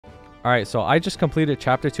All right, so I just completed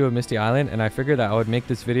chapter 2 of Misty Island, and I figured that I would make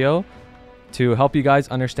this video to help you guys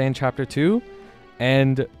understand chapter 2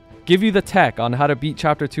 and give you the tech on how to beat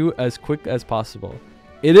chapter 2 as quick as possible.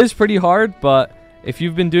 It is pretty hard, but if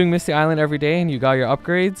you've been doing Misty Island every day and you got your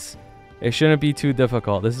upgrades, it shouldn't be too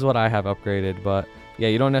difficult. This is what I have upgraded, but yeah,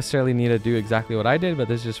 you don't necessarily need to do exactly what I did, but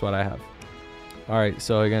this is just what I have. All right,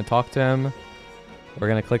 so you're gonna talk to him. We're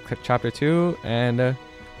gonna click chapter 2 and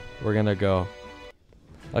we're gonna go.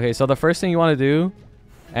 Okay, so the first thing you want to do,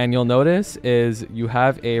 and you'll notice, is you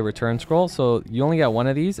have a return scroll. So you only get one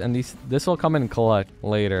of these, and this will come in clutch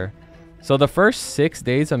later. So the first 6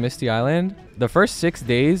 days of Misty Island, the first 6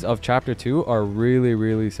 days of chapter 2 are really,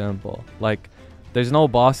 really simple. Like, there's no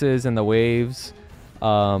bosses in the waves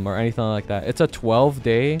or anything like that. It's a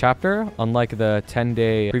 12-day chapter, unlike the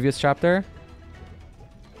 10-day previous chapter.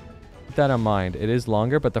 Keep that in mind. It is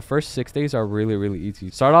longer, but the first 6 days are really, really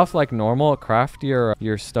easy. Start off like normal, craft your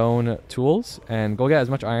stone tools, and go get as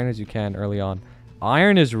much iron as you can early on.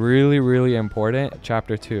 Iron is really, really important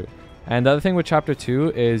chapter 2. And the other thing with chapter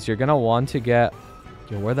 2 is you're gonna want to get...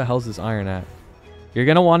 Yo, where the hell is this iron at? You're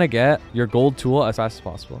gonna want to get your gold tool as fast as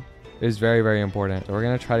possible. It is very, very important. So we're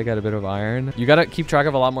gonna try to get a bit of iron. You gotta keep track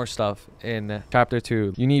of a lot more stuff in chapter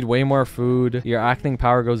 2. You need way more food. Your acting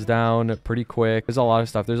power goes down pretty quick. There's a lot of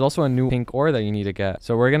stuff. There's also a new pink ore that you need to get.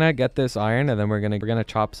 So we're gonna get this iron, and then we're gonna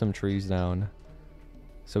chop some trees down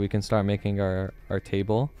so we can start making our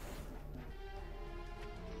table.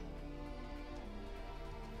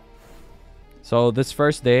 So this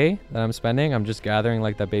first day that I'm spending, I'm just gathering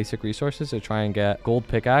like the basic resources to try and get gold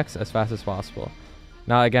pickaxe as fast as possible.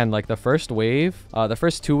 Now, again, like the first wave, the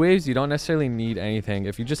first 2 waves, you don't necessarily need anything.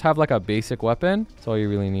 If you just have like a basic weapon, that's all you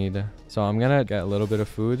really need. So I'm gonna get a little bit of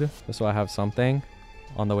food just so I have something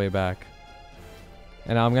on the way back.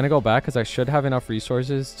 And now I'm gonna go back because I should have enough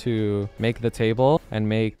resources to make the table and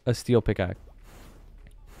make a steel pickaxe.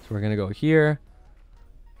 So we're gonna go here.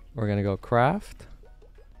 We're gonna go craft,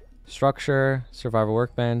 structure, survival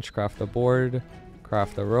workbench, craft the board,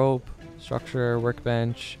 craft the rope, structure,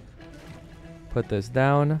 workbench. Put this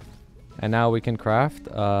down, and now we can craft.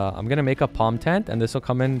 I'm gonna make a palm tent, and this will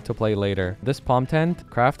come into play later. This palm tent,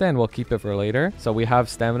 craft it, and we'll keep it for later, so we have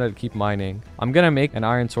stamina to keep mining. I'm gonna make an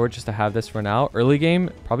iron sword just to have this for now. Early game,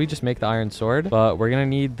 probably just make the iron sword, but we're gonna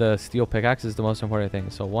need the steel pickaxe is the most important thing.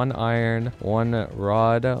 So 1 iron, 1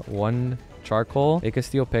 rod, 1 charcoal. Make a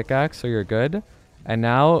steel pickaxe so you're good. And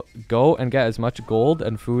now go and get as much gold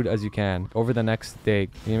and food as you can over the next day. You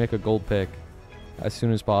need to make a gold pick as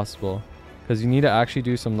soon as possible, because you need to actually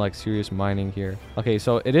do some like serious mining here. Okay,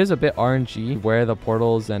 so it is a bit RNG where the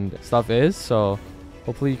portals and stuff is, so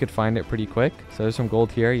hopefully you could find it pretty quick. So there's some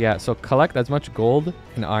gold here. Yeah, so collect as much gold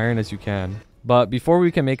and iron as you can. But before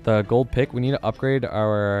we can make the gold pick, we need to upgrade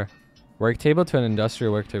our work table to an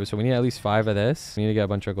industrial work table. So we need at least 5 of this. We need to get a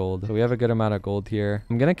bunch of gold. So we have a good amount of gold here.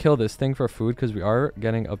 I'm gonna kill this thing for food because we are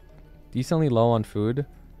getting a decently low on food.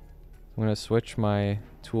 I'm gonna switch my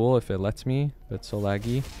tool if it lets me, but it's so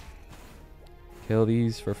laggy. Kill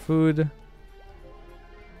these for food.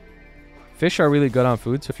 Fish are really good on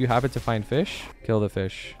food, so if you happen to find fish, kill the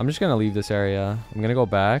fish. I'm just gonna leave this area. I'm gonna go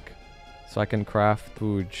back so I can craft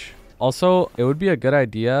food. Also, it would be a good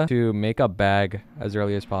idea to make a bag as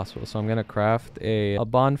early as possible. So I'm gonna craft a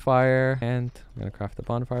bonfire, and I'm gonna craft the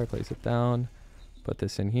bonfire, place it down, put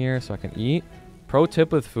this in here so I can eat. Pro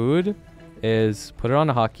tip with food is put it on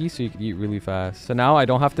a hotkey so you can eat really fast. So now I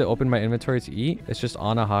don't have to open my inventory to eat. It's just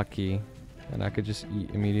on a hotkey, and I could just eat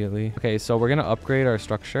immediately. Okay, so we're gonna upgrade our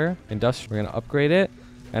structure. We're gonna upgrade it,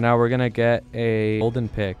 and now we're gonna get a golden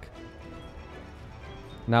pick.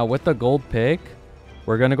 Now with the gold pick,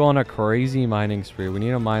 we're gonna go on a crazy mining spree. We need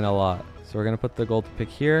to mine a lot. So we're gonna put the gold pick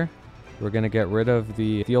here. We're gonna get rid of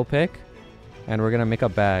the steel pick, and we're gonna make a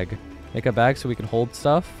bag. Make a bag so we can hold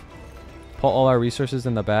stuff. Put all our resources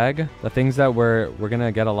in the bag. The things that we're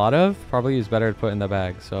gonna get a lot of probably is better to put in the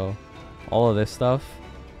bag. So all of this stuff,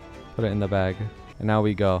 put it in the bag, and now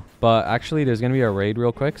we go. But actually there's gonna be a raid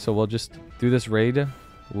real quick, so we'll just do this raid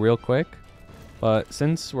real quick. But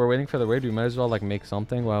since we're waiting for the raid, we might as well like make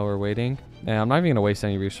something while we're waiting. And I'm not even gonna waste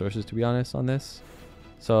any resources, to be honest, on this.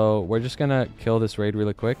 So we're just gonna kill this raid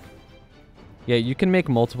really quick. Yeah, you can make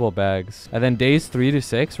multiple bags. And then days 3 to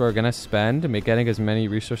 6, we're gonna spend getting as many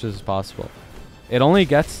resources as possible. It only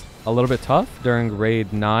gets a little bit tough during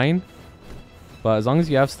raid 9, but as long as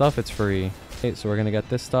you have stuff, it's free. Okay, so we're gonna get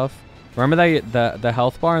this stuff. Remember that the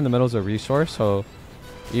health bar in the middle is a resource, so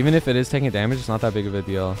even if it is taking damage, it's not that big of a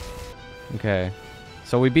deal. Okay,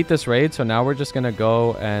 so we beat this raid, so now we're just gonna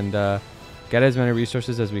go and get as many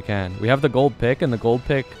resources as we can. We have the gold pick, and the gold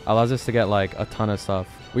pick allows us to get like a ton of stuff.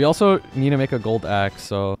 We also need to make a gold axe.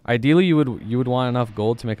 So ideally you would want enough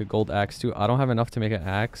gold to make a gold axe too. I don't have enough to make an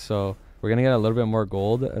axe, so we're gonna get a little bit more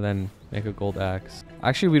gold and then make a gold axe.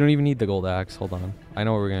 Actually, we don't even need the gold axe. Hold on, I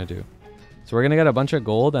know what we're gonna do. So we're gonna get a bunch of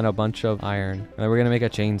gold and a bunch of iron, and then we're gonna make a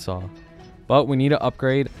chainsaw. But we need to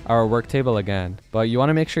upgrade our work table again. But you want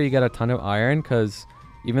to make sure you get a ton of iron, because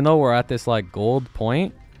even though we're at this like gold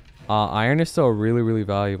point, iron is still really, really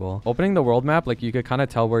valuable. Opening the world map, like you could kind of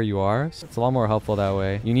tell where you are. So it's a lot more helpful that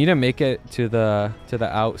way. You need to make it to the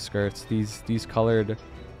outskirts, these colored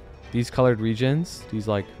regions, these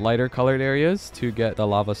like lighter colored areas, to get the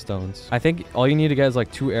lava stones. I think all you need to get is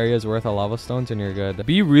like 2 areas worth of lava stones and you're good.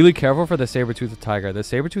 Be really careful for the saber-toothed tiger. The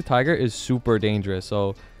saber-toothed tiger is super dangerous.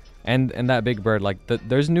 So and that big bird, like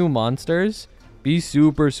there's new monsters. Be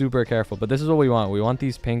super, super careful. But this is what we want. We want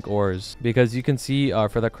these pink ores, because you can see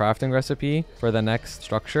for the crafting recipe for the next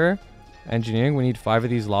structure engineering, we need 5 of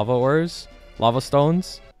these lava ores, lava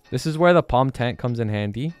stones. This is where the palm tent comes in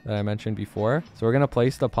handy that I mentioned before. So we're gonna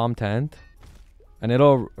place the palm tent and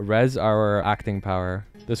it'll res our acting power.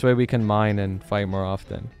 This way we can mine and fight more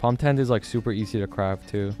often. Palm tent is like super easy to craft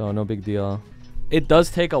too, so no big deal. It does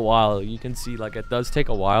take a while. You can see like it does take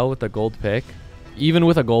a while with the gold pick. Even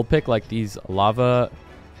with a gold pick, like these lava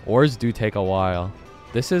ores do take a while.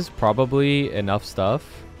 This is probably enough stuff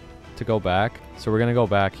to go back. So we're going to go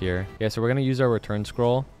back here. Yeah, so we're going to use our return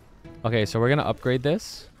scroll. Okay, so we're going to upgrade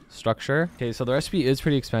this structure. Okay, so the recipe is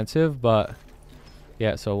pretty expensive, but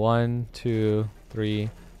yeah, so 1, 2, 3,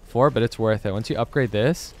 4, but it's worth it. Once you upgrade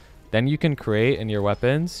this, then you can create in your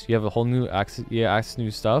weapons. You have a whole new access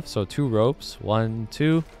new stuff. So 2 ropes, 1,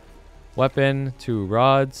 2, weapon, 2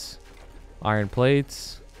 rods, iron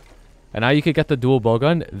plates, and now you could get the dual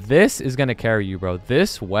bowgun. This is gonna carry you, bro.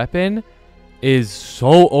 This weapon is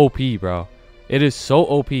so OP, bro. It is so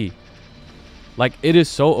OP. Like, it is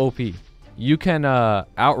so OP. You can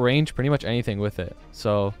outrange pretty much anything with it.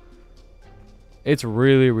 So it's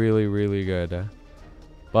really, really, really good.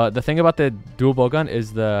 But the thing about the dual bowgun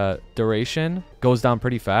is the duration goes down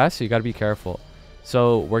pretty fast, so you got to be careful.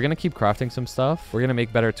 So we're going to keep crafting some stuff. We're going to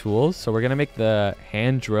make better tools. So we're going to make the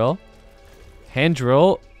hand drill. Hand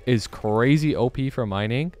drill is crazy OP for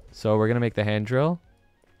mining. So we're going to make the hand drill.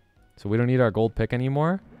 So we don't need our gold pick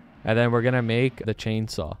anymore. And then we're going to make the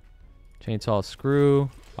chainsaw. Chainsaw screw,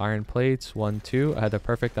 iron plates, 1, 2. I had the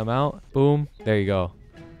perfect amount. Boom. There you go.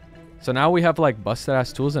 So now we have like busted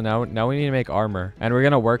ass tools, and now we need to make armor, and we're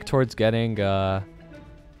gonna work towards getting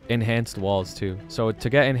enhanced walls too. So to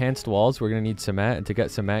get enhanced walls, we're gonna need cement, and to get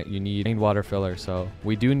cement you need rainwater filler. So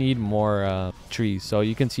we do need more trees. So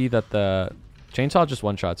you can see that the chainsaw just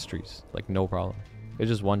one-shots trees, like no problem. It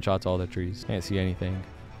just one-shots all the trees. Can't see anything.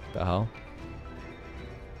 The hell?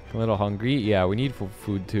 A little hungry. Yeah, we need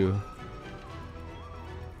food too.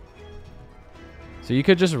 So you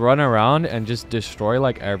could just run around and just destroy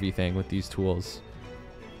like everything with these tools.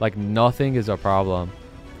 Like nothing is a problem.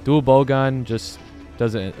 Dual bowgun just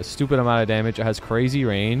does a stupid amount of damage. It has crazy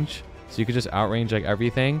range, so you could just outrange like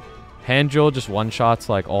everything. Hand drill just one-shots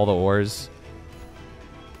like all the ores.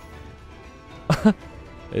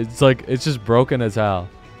 It's like, it's just broken as hell.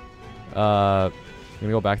 I'm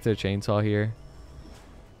gonna go back to the chainsaw here.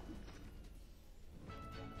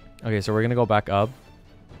 Okay, so we're gonna go back up.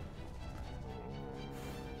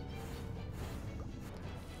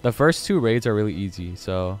 The first 2 raids are really easy,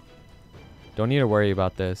 so don't need to worry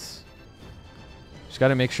about this. Just got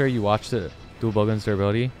to make sure you watch the dual bowgun's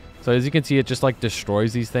durability. So as you can see, it just like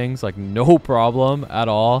destroys these things, like no problem at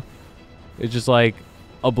all. It just like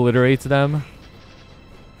obliterates them,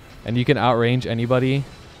 and you can outrange anybody.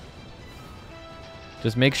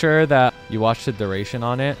 Just make sure that you watch the duration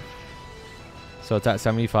on it. So it's at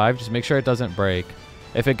 75. Just make sure it doesn't break.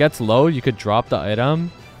 If it gets low, you could drop the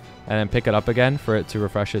item and then pick it up again for it to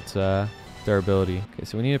refresh its durability. Okay,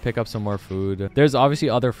 so we need to pick up some more food. There's obviously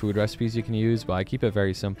other food recipes you can use, but I keep it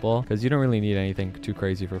very simple because you don't really need anything too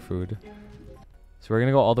crazy for food. So we're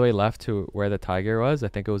gonna go all the way left to where the tiger was. I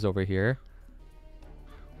think it was over here.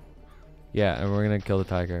 Yeah, and we're gonna kill the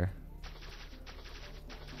tiger.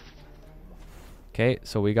 Okay,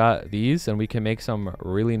 so we got these, and we can make some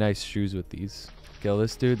really nice shoes with these. Kill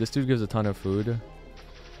this dude. This dude gives a ton of food.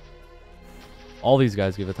 All these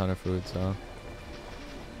guys give a ton of food, so.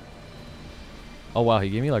 Oh, wow. He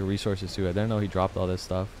gave me, like, resources, too. I didn't know he dropped all this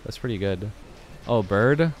stuff. That's pretty good. Oh,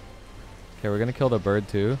 bird. Okay, we're going to kill the bird,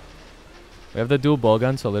 too. We have the dual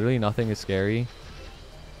bowgun, so literally nothing is scary.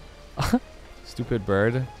 Stupid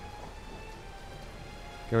bird.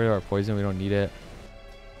 Get rid of our poison. We don't need it.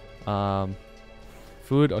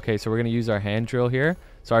 Food. Okay, so we're going to use our hand drill here.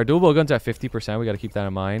 So our dual bowgun's at 50%. We got to keep that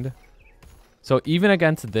in mind. So even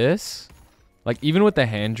against this, like even with the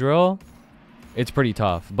hand drill, it's pretty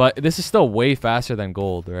tough. But this is still way faster than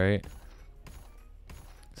gold, right?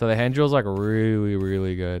 So the hand drill's like really,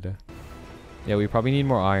 really good. Yeah, we probably need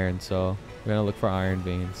more iron. So we're going to look for iron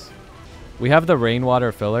veins. We have the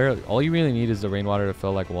rainwater filler. All you really need is the rainwater to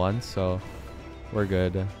fill like once. So we're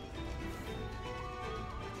good.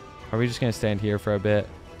 Are we just going to stand here for a bit?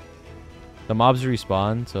 The mobs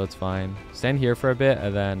respawn, so it's fine. Stand here for a bit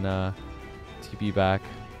and then TP back.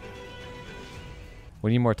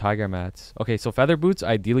 We need more tiger mats. Okay, so feather boots,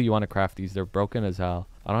 ideally you want to craft these. They're broken as hell.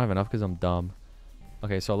 I don't have enough because I'm dumb.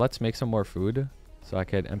 Okay, so let's make some more food so I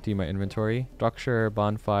could empty my inventory. Structure,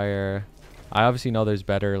 bonfire. I obviously know there's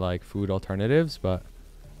better like food alternatives, but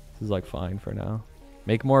this is like fine for now.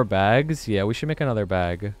 Make more bags. Yeah, we should make another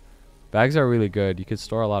bag. Bags are really good. You could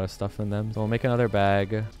store a lot of stuff in them. So we'll make another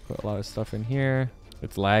bag. Put a lot of stuff in here.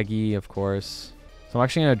 It's laggy, of course. So I'm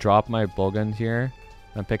actually going to drop my bowgun here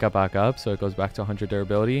and pick up back up. So it goes back to 100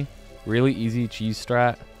 durability. Really easy cheese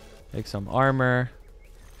strat. Make some armor.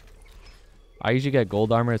 I usually get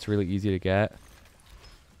gold armor. It's really easy to get.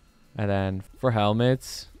 And then for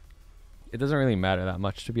helmets, it doesn't really matter that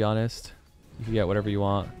much, to be honest. You can get whatever you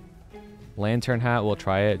want. Lantern hat, we'll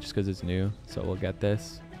try it just because it's new. So we'll get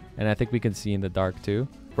this. And I think we can see in the dark too.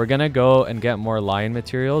 We're going to go and get more lion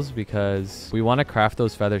materials because we want to craft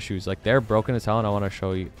those feather shoes. Like they're broken as hell and I want to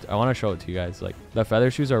show you. I want to show it to you guys. Like the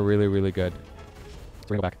feather shoes are really, really good. Let's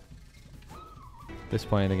bring it back. This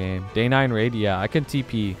point in the game. Day 9 raid. Yeah, I can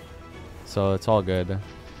TP. So it's all good.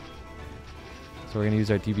 So we're going to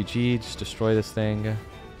use our DBG. Just destroy this thing.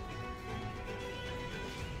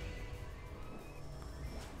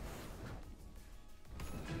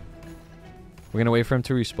 We're going to wait for him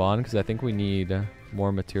to respawn because I think we need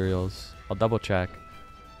more materials. I'll double check.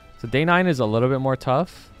 So day 9 is a little bit more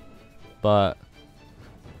tough. But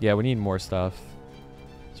yeah, we need more stuff.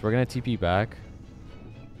 So we're going to TP back.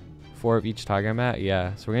 4 of each tiger mat.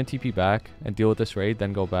 Yeah, so we're going to TP back and deal with this raid,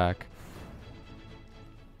 then go back.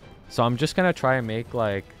 So I'm just going to try and make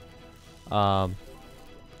like a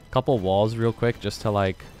couple walls real quick just to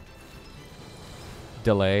like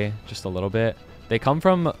delay just a little bit. They come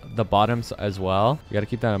from the bottoms as well. You got to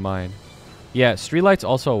keep that in mind. Yeah, streetlights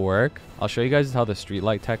also work. I'll show you guys how the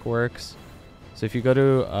streetlight tech works. So if you go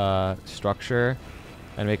to structure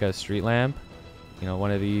and make a street lamp, you know,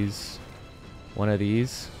 one of these,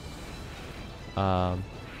 and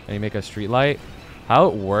you make a street light, how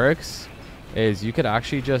it works is you could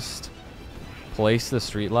actually just place the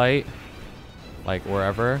street light like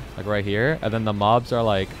wherever, like right here, and then the mobs are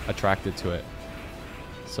like attracted to it.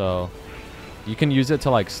 So you can use it to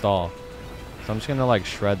like stall. So I'm just gonna like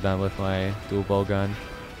shred them with my dual bowgun.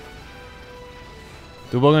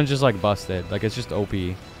 Dual bowgun's just like busted. Like it's just OP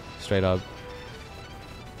straight up.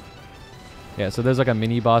 Yeah, so there's like a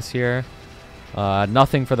mini boss here.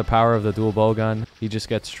 Nothing for the power of the dual bowgun. He just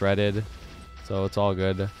gets shredded. So it's all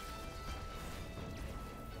good.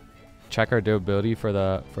 Check our durability for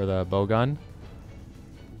the bowgun.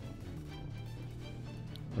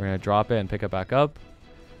 We're gonna drop it and pick it back up.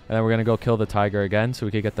 And then we're gonna go kill the tiger again so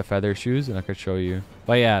we could get the feather shoes and I could show you.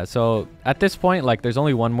 But yeah, so at this point, like there's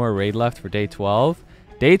only one more raid left for day 12.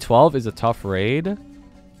 Day 12 is a tough raid.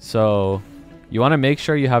 So you want to make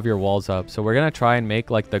sure you have your walls up. So we're gonna try and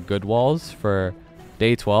make like the good walls for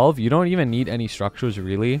day 12. You don't even need any structures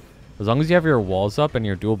really. As long as you have your walls up and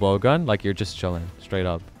your dual bowgun, like you're just chilling straight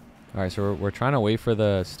up. All right, so we're trying to wait for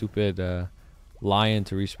the stupid lion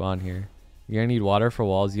to respawn here. You're gonna need water for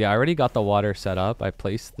walls. Yeah, I already got the water set up. I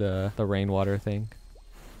placed the rainwater thing.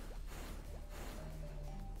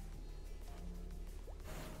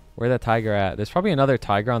 Where the tiger at? There's probably another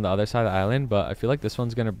tiger on the other side of the island, but I feel like this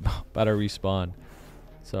one's gonna better respawn.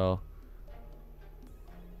 So,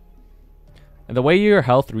 and the way your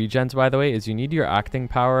health regens, by the way, is you need your acting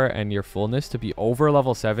power and your fullness to be over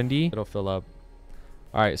level 70. It'll fill up.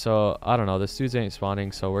 All right, so I don't know, this dude's ain't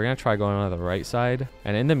spawning, so we're gonna try going on the right side.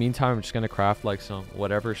 And in the meantime, I'm just gonna craft like some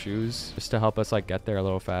whatever shoes just to help us like get there a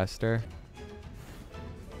little faster.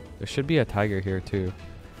 There should be a tiger here too.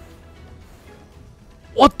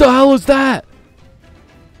 What the hell is that?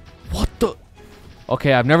 What the?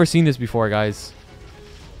 Okay, I've never seen this before, guys.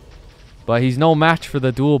 But he's no match for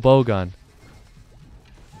the dual bowgun.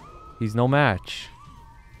 He's no match.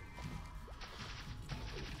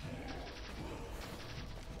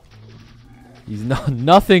 He's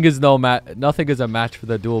nothing is a match for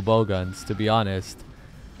the dual bowguns, to be honest.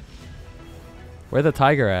 Where the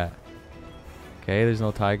tiger at? Okay, there's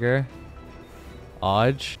no tiger.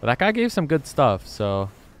 Odge. But that guy gave some good stuff, so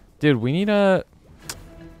dude, we need a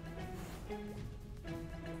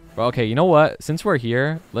But okay, you know what? Since we're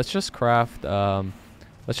here, let's just craft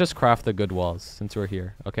the good walls since we're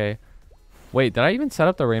here, okay? Wait, did I even set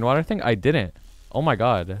up the rainwater thing? I didn't. Oh my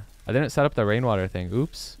god. I didn't set up the rainwater thing.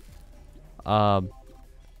 Oops.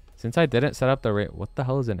 Since I didn't set up the what the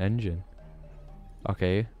hell is an engine?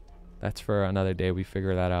 Okay. That's for another day. We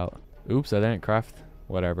figure that out. Oops, I didn't craft.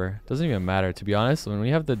 Whatever. Doesn't even matter. To be honest, when we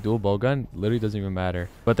have the dual bowgun, literally doesn't even matter.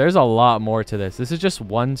 But there's a lot more to this. This is just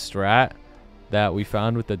one strat that we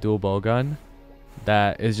found with the dual bowgun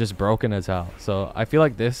that is just broken as hell. So I feel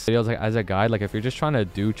like this video is like as a guide, like if you're just trying to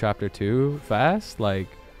do chapter 2 fast, like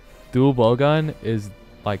dual bowgun is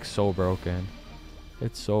like so broken.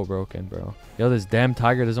 It's so broken, bro. Yo, this damn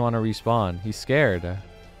tiger doesn't want to respawn. He's scared.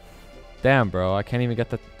 Damn, bro. I can't even get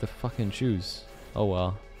the fucking shoes. Oh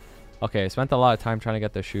well. Okay, I spent a lot of time trying to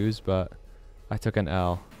get the shoes, but I took an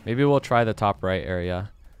L. Maybe we'll try the top right area.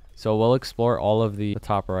 So we'll explore all of the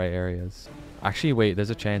top right areas. Actually, wait, there's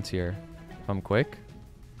a chance here. If I'm quick.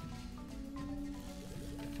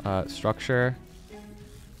 Structure.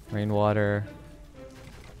 Rainwater.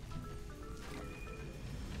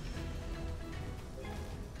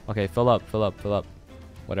 Okay, fill up.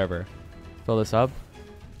 Whatever. Fill this up.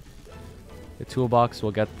 The toolbox,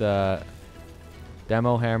 we'll get the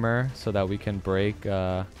demo hammer so that we can break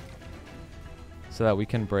the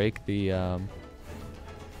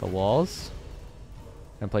walls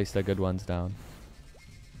and place the good ones down.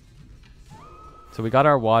 So we got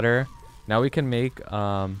our water. Now we can make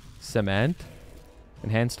cement.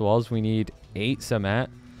 Enhanced walls, we need 8 cement.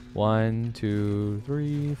 1, 2,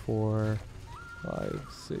 3, 4, 5,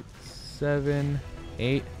 6, 7,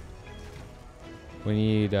 8. We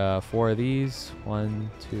need 4 of these.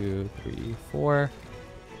 1, 2, 3, 4.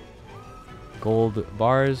 Gold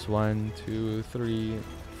bars. 1, 2, 3,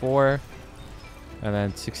 4. And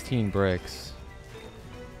then 16 bricks.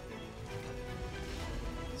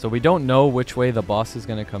 So we don't know which way the boss is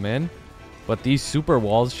going to come in. But these super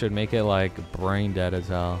walls should make it like brain dead as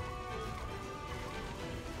hell.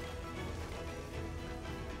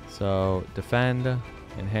 So defend.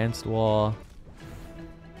 Enhanced wall.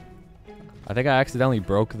 I think I accidentally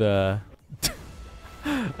broke the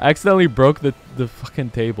the fucking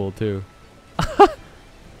table too.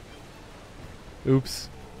 Oops.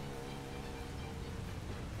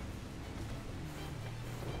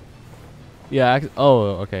 Yeah, oh,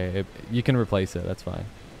 okay. You can replace it. That's fine.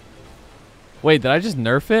 Wait, did I just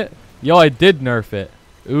nerf it? Yo, I did nerf it.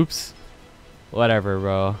 Oops. Whatever,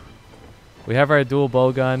 bro. We have our dual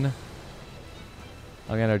bowgun.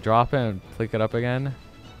 I'm gonna drop it and click it up again.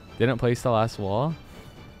 Didn't place the last wall.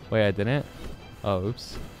 Wait, I didn't? Oh,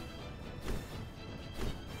 oops.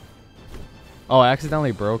 Oh, I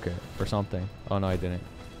accidentally broke it or something. Oh, no, I didn't.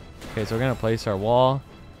 Okay, so we're going to place our wall.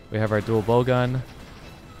 We have our dual bowgun.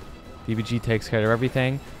 DBG takes care of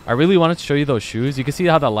everything. I really wanted to show you those shoes. You can see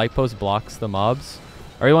how the light post blocks the mobs.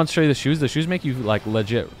 I really want to show you the shoes. The shoes make you, like,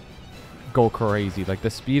 legit go crazy. Like,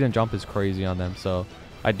 the speed and jump is crazy on them. So,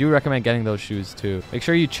 I do recommend getting those shoes, too. Make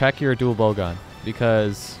sure you check your dual bowgun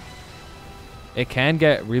because it can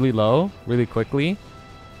get really low really quickly.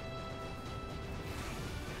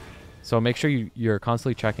 So make sure you're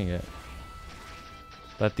constantly checking it.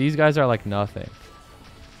 But these guys are like nothing.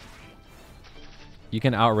 You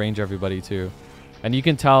can outrange everybody too. And you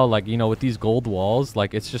can tell, like, you know, with these gold walls,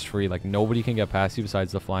 like, it's just free. Like, nobody can get past you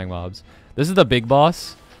besides the flying mobs. This is the big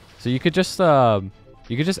boss. So you could just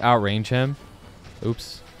outrange him.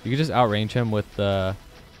 Oops. You could just outrange him with the...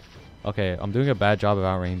 Okay, I'm doing a bad job of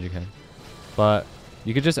outranging him. But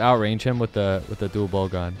you could just outrange him with the dual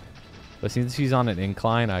bowgun. But since he's on an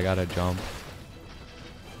incline, I gotta jump.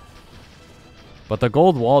 But the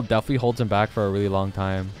gold wall definitely holds him back for a really long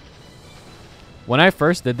time. When I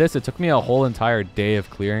first did this, it took me a whole entire day of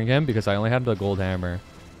clearing him because I only had the gold hammer.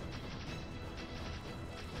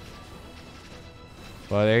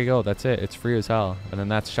 Well, there you go. That's it. It's free as hell. And then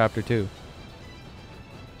that's chapter 2.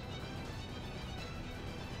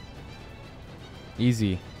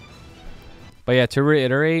 Easy. But yeah, to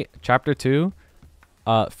reiterate, chapter 2,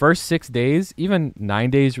 first 6 days, even 9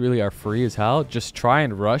 days really are free as hell. Just try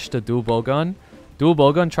and rush the dual bowgun. Dual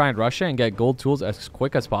bowgun, try and rush it and get gold tools as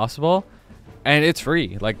quick as possible. And it's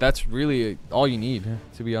free. Like, that's really all you need,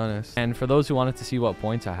 to be honest. And for those who wanted to see what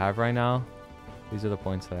points I have right now, these are the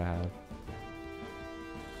points that I have.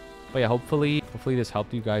 But yeah, hopefully this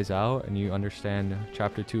helped you guys out and you understand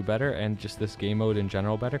chapter 2 better and just this game mode in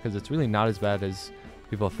general better, because it's really not as bad as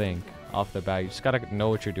people think off the bat. You just gotta know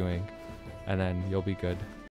what you're doing and then you'll be good.